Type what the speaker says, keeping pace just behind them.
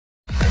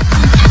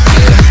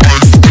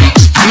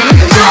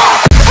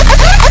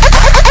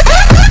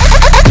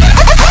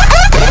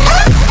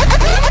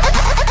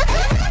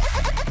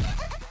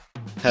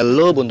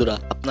Hello বন্ধুরা,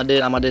 আপনাদের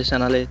আমাদের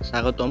চ্যানেলে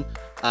স্বাগতম।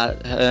 আর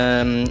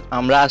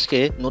আমরা আজকে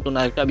নতুন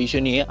আরেকটা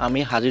বিষয় নিয়ে আমি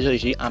হাজির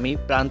হয়েছি। আমি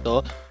প্রান্ত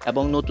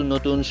এবং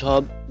নতুন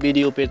সব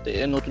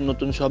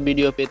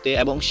ভিডিও পেতে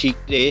এবং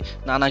শিখতে,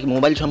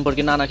 মোবাইল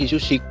সম্পর্কে নানা কিছু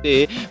শিখতে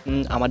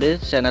আমাদের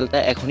চ্যানেলটা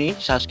এখনই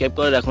সাবস্ক্রাইব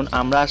করে রাখুন।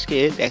 আমরা আজকে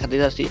দেখাতে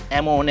যাচ্ছি,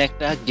 এমন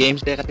একটা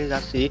গেমস দেখাতে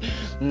যাচ্ছি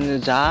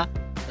যা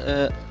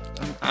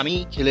আমি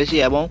খেলেছি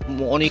এবং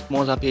অনেক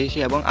মজা পেয়েছি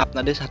এবং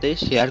আপনাদের সাথে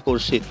শেয়ার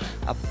করছি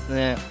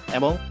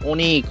এবং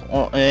অনেক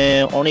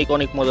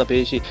অনেক মজা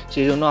পেয়েছি,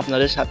 সেই জন্য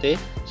আপনাদের সাথে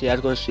শেয়ার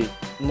করছি।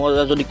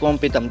 মজা যদি কম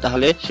পেতাম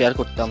তাহলে শেয়ার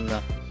করতাম না,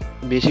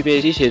 বেশি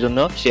পেয়েছি সেই জন্য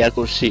শেয়ার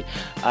করছি।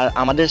 আর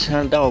আমাদের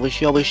চ্যানেলটা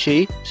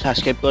অবশ্যই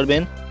সাবস্ক্রাইব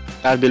করবেন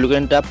আর বেল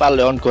আইকনটা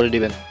পারলে অন করে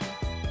দিবেন।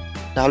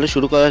 তাহলে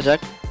শুরু করা যাক।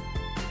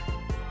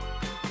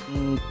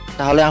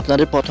 তাহলে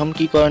আপনাদের প্রথম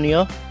কি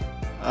করণীয়,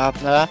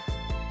 আপনারা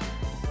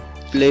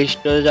প্লে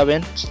স্টোরে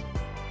যাবেন।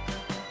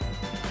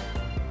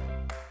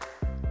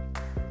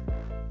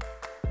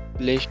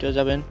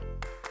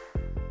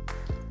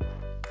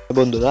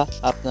 বন্ধুরা,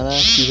 আপনারা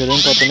কি করবেন,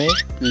 প্রথমে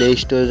প্লে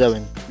স্টোরে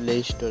যাবেন।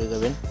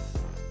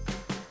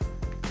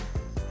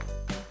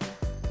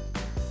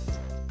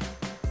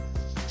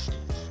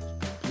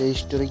 প্লে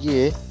স্টোরে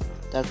গিয়ে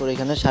তারপর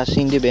এখানে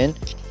সার্চিং দিবেন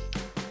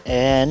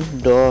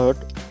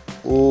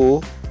n.o.v.e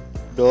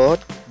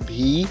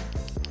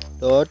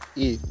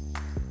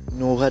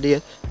নোভা দিয়ে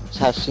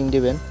সার্চিং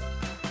দিবেন।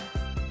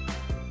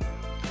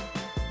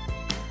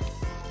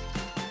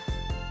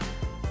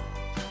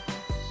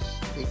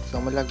 একটু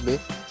সময় লাগবে।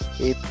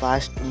 এই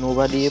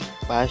নোভা দিয়ে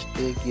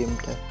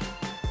গেমটা,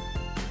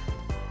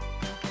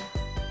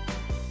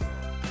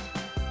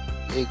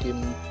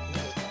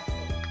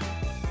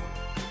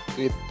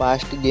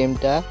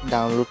 গেমটা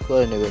ডাউনলোড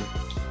করে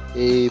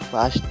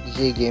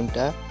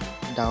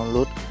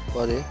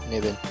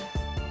নেবেন।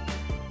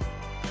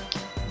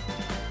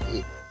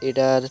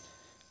 এটার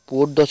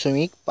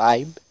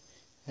 4.5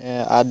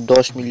 আর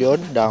 10 মিলিয়ন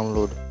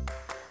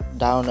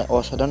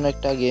অসাধারণ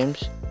একটা গেমস।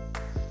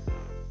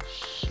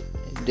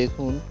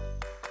 দেখুন,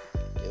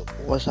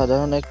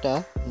 অসাধারণ একটা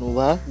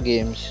নোভা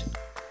গেমস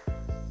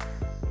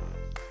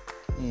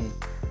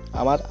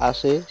আমার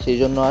আছে, সেই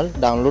জন্য আর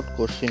ডাউনলোড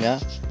করছি না,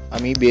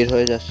 আমি বের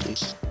হয়ে যাচ্ছি।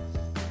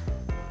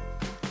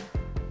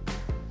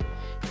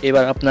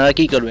 এবার আপনারা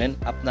কি করবেন,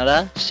 আপনারা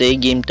সেই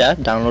গেমটা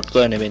ডাউনলোড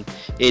করে নেবেন।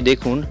 এই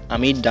দেখুন,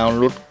 আমি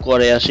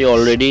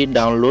অলরেডি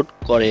ডাউনলোড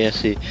করে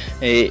আছি।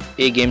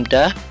 এই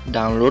গেমটা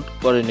ডাউনলোড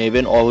করে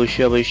নেবেন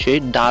অবশ্যই।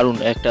 দারুণ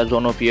একটা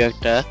জনপ্রিয়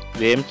একটা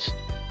গেমস,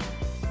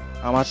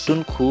 আমার তো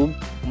খুব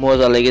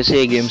মজা লেগেছে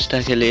এই গেমসটা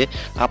খেলে।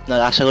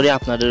 আশা করি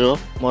আপনাদেরও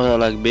মজা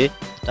লাগবে।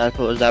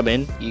 তারপর যাবেন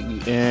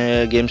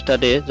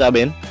গেমসটাতে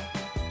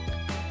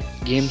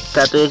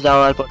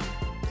যাওয়ার পর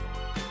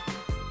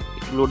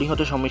লোডিং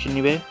হতে সময়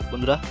নেবে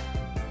বন্ধুরা।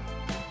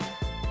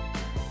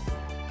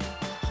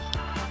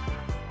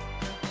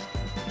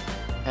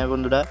 হ্যাঁ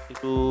বন্ধুরা,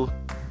 একটু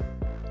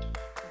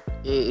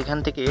এখান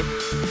থেকে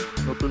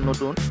নতুন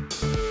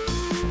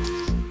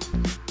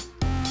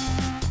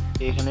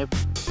এখানে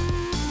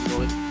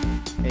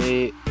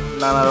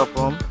নানা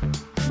রকম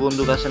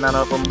বন্দুক আছে, নানা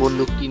রকম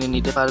বন্দুক কিনে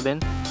নিতে পারবেন।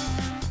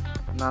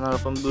 নানা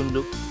রকম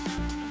বন্দুক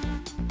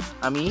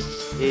আমি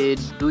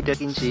দুইটা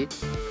কিনছি,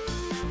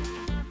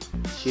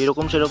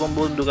 সেরকম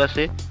বন্দুক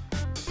আছে,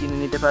 কিনে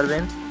নিতে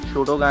পারবেন।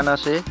 ছোট গান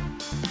আছে,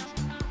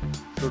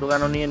 ছোট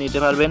গানও নিয়ে নিতে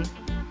পারবেন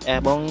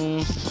এবং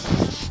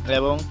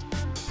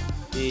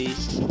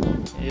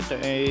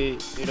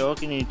এটাও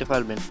কিনে নিতে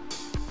পারবেন।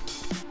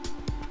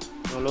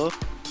 হলো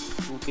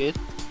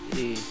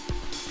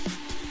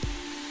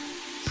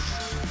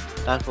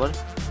তারপর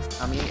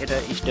আমি এটা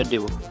স্টার্ট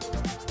দেব।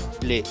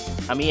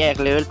 আমি এক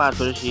লেভেল পার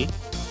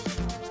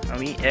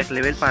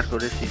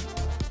করেছি।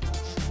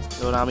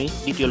 এবার আমি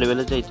দ্বিতীয়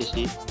লেভেলে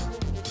যাইতেছি।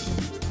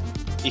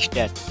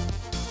 স্টার্ট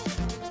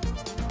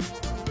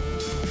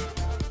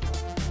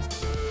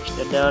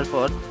দেওয়ার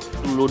পর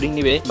লোডিং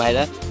নিবে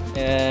ভাইরা,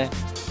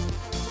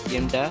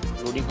 গেমটা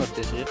লোডিং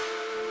করতেছে।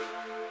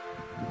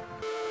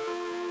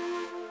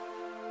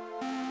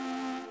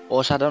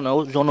 অসাধারণ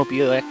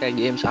জনপ্রিয় একটা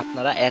গেমস,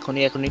 আপনারা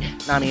এখনই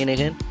নামিয়ে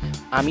নেবেন।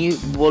 আমি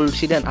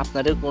বলছিলেন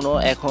আপনাদের কোনো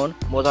এখন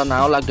মজা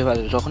নাও লাগতে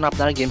পারে, যখন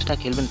আপনারা গেমসটা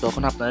খেলবেন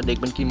তখন আপনারা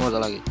দেখবেন কি মজা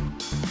লাগে।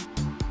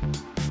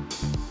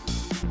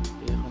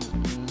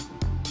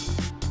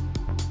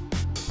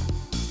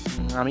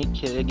 আমি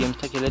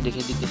গেমসটা খেলে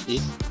দেখে দিতেছি।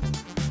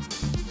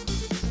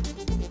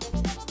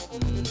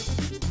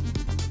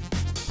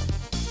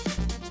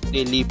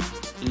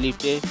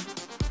 লিফটে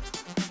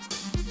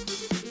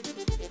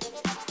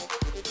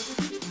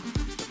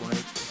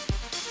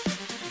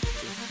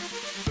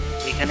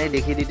এখানে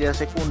দেখিয়ে দিতে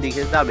আছে কোন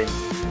দিকে যাবেন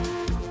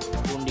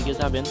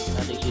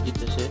তা দেখিয়ে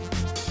দিতেছে।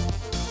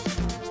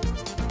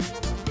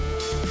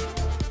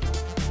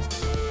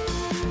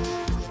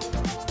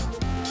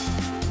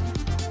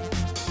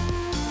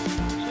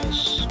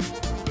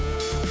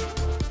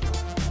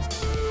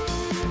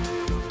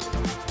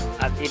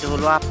 আর এটা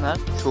হলো আপনার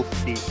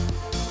শক্তি,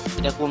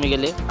 এটা কমে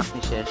গেলে আপনি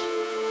শেষ।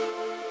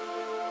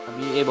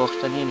 আমি এই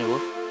বক্সটা নিয়ে নেব।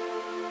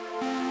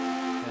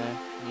 হ্যাঁ,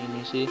 নিয়ে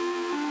নিয়েছি।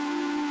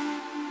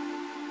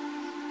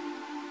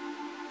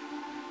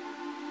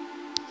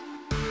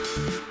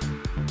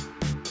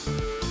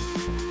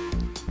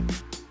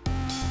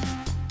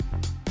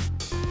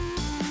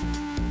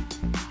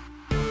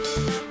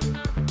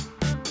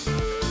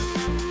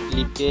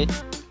 লিপকে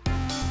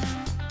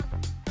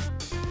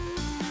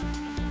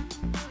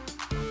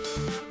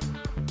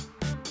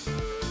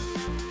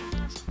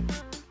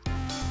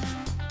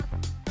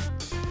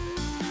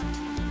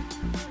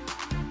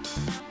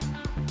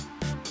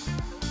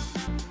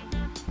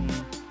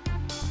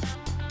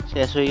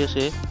শেষ হয়ে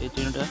গেছে এই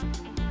তিনটা।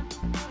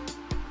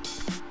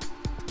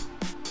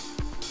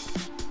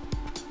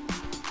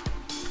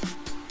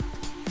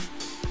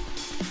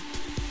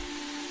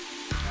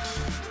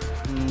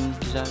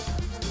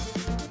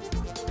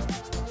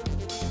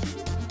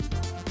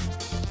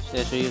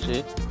 শেষ হয়ে গেছে।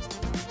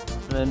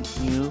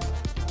 নিউ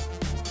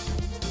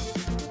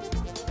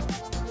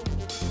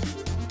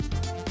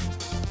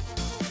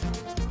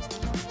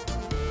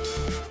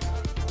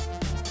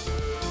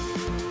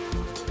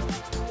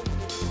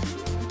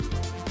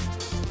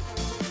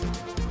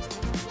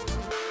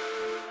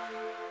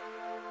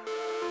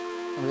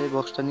আমরা এই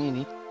বক্সটা নিয়ে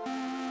নিই।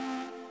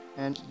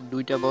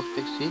 দুইটা বক্স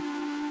দেখছি।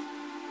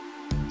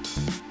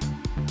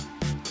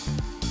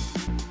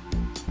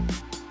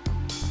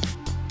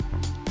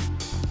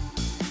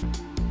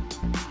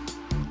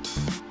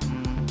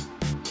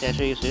 শেষ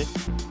হয়ে গেছে।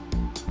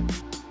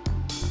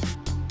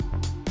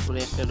 পরে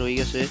একটা রয়ে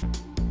গেছে।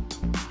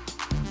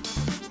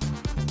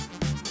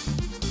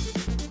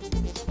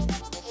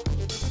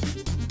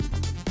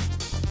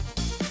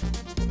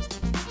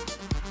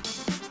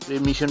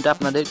 মিশনটা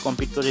আপনাদের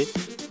কমপ্লিট করে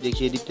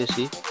দেখিয়ে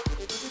দিতেছি।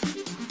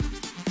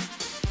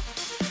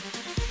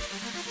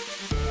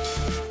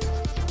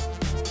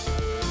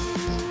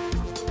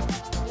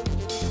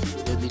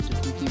 এর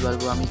ভিতরে কি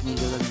পারবো আমি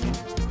নিজে জানি না।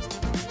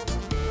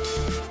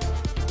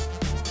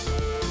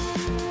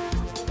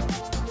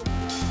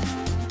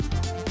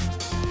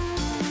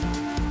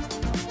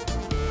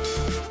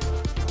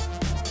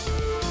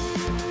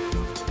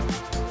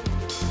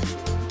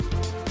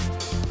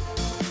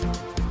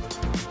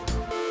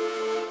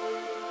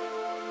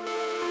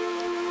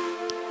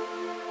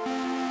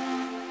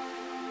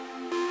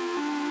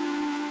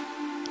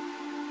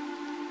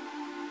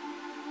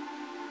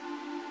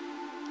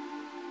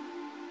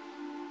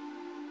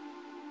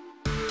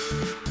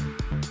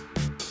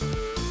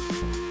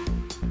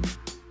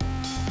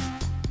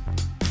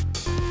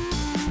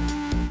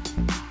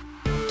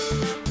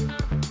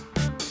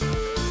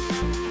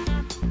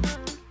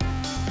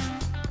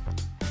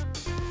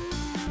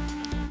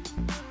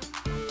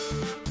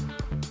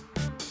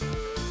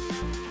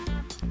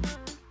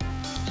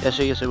 শেষ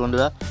হয়ে গেছে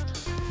বন্ধুরা,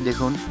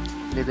 দেখুন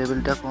এই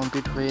লেভেলটা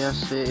কমপ্লিট হয়ে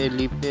আসছে এই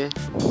লিফটে।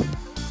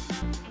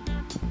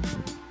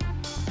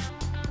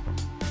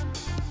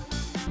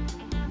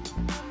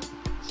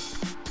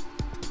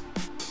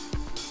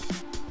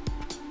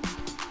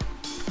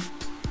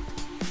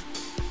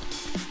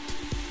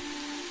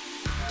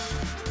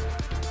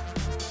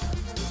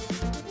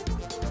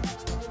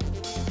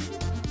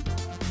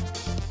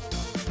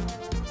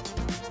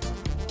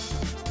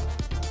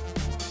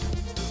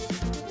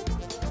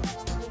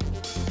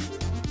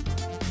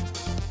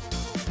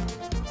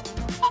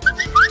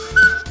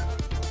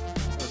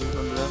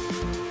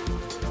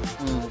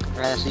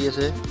 এসে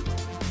গেছে।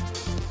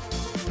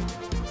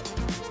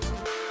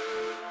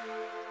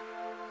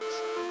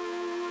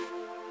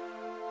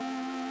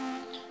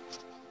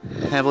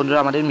 হ্যাঁ বন্ধুরা,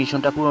 আমাদের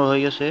মিশনটা পুরো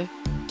হয়ে গেছে।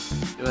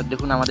 এবার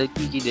দেখুন আমাদের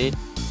কি কি দেয়।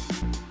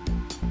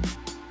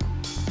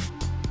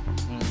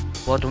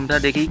 প্রথমটা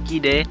দেখি কি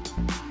দেয়।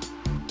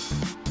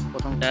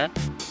 প্রথমটা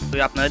ওই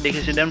আপনারা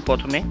দেখেছিলেন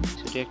প্রথমে,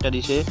 সেটা একটা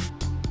দিছে।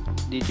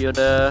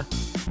 দ্বিতীয়টা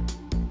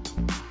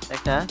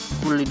একটা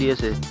গুলি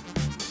দিয়েছে।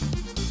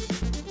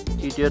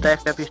 তৃতীয়টা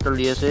একটা পিস্তল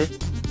দিয়েছে।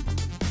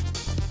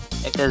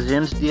 একটা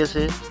জেমস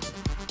দিয়েছে।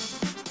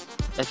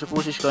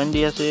 125 কয়েন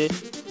দিয়েছে।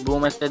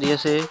 বোম একটা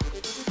দিয়েছে।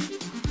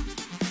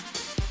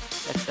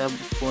 একটা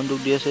বন্দুক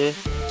দিয়েছে।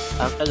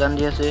 আরেকটা গান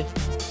দিয়েছে।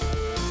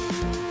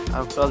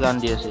 আরেকটা গান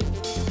দিয়েছে।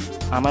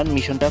 আমার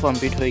মিশনটা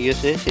কমপ্লিট হয়ে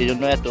গেছে, সেই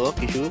জন্য এত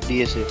কিছু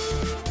দিয়েছে।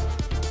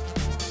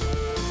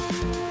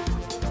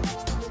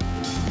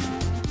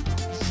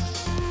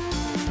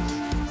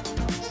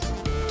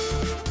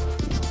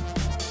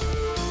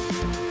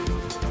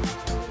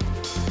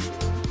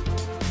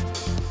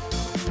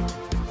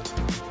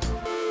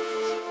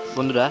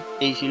 বন্ধুরা,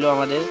 এই ছিল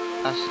আমাদের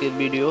আজকের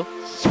ভিডিও।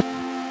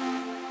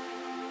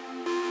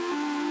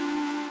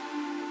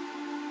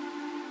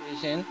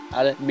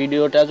 আর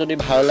ভিডিওটা যদি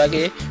ভালো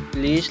লাগে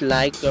please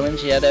like comment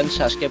share and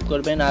subscribe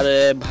করবেন। আর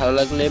ভালো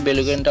লাগলে বেল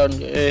আইকনটা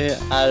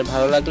আর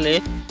ভালো লাগলে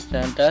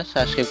চ্যানেলটা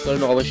সাবস্ক্রাইব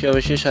করবেন।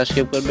 অবশ্যই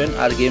সাবস্ক্রাইব করবেন।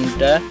 আর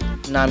গেমটা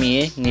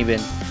নামিয়ে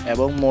নেবেন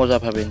এবং মজা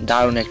পাবেন।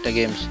 দারুণ একটা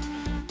গেমস।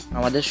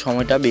 আমাদের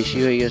সময়টা বেশি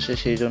হয়ে গেছে,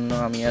 সেই জন্য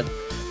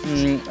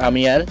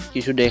আমি আর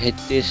কিছু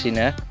দেখাইতেছি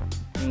না।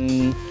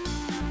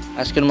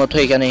 আজকের মতো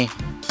এখানেই।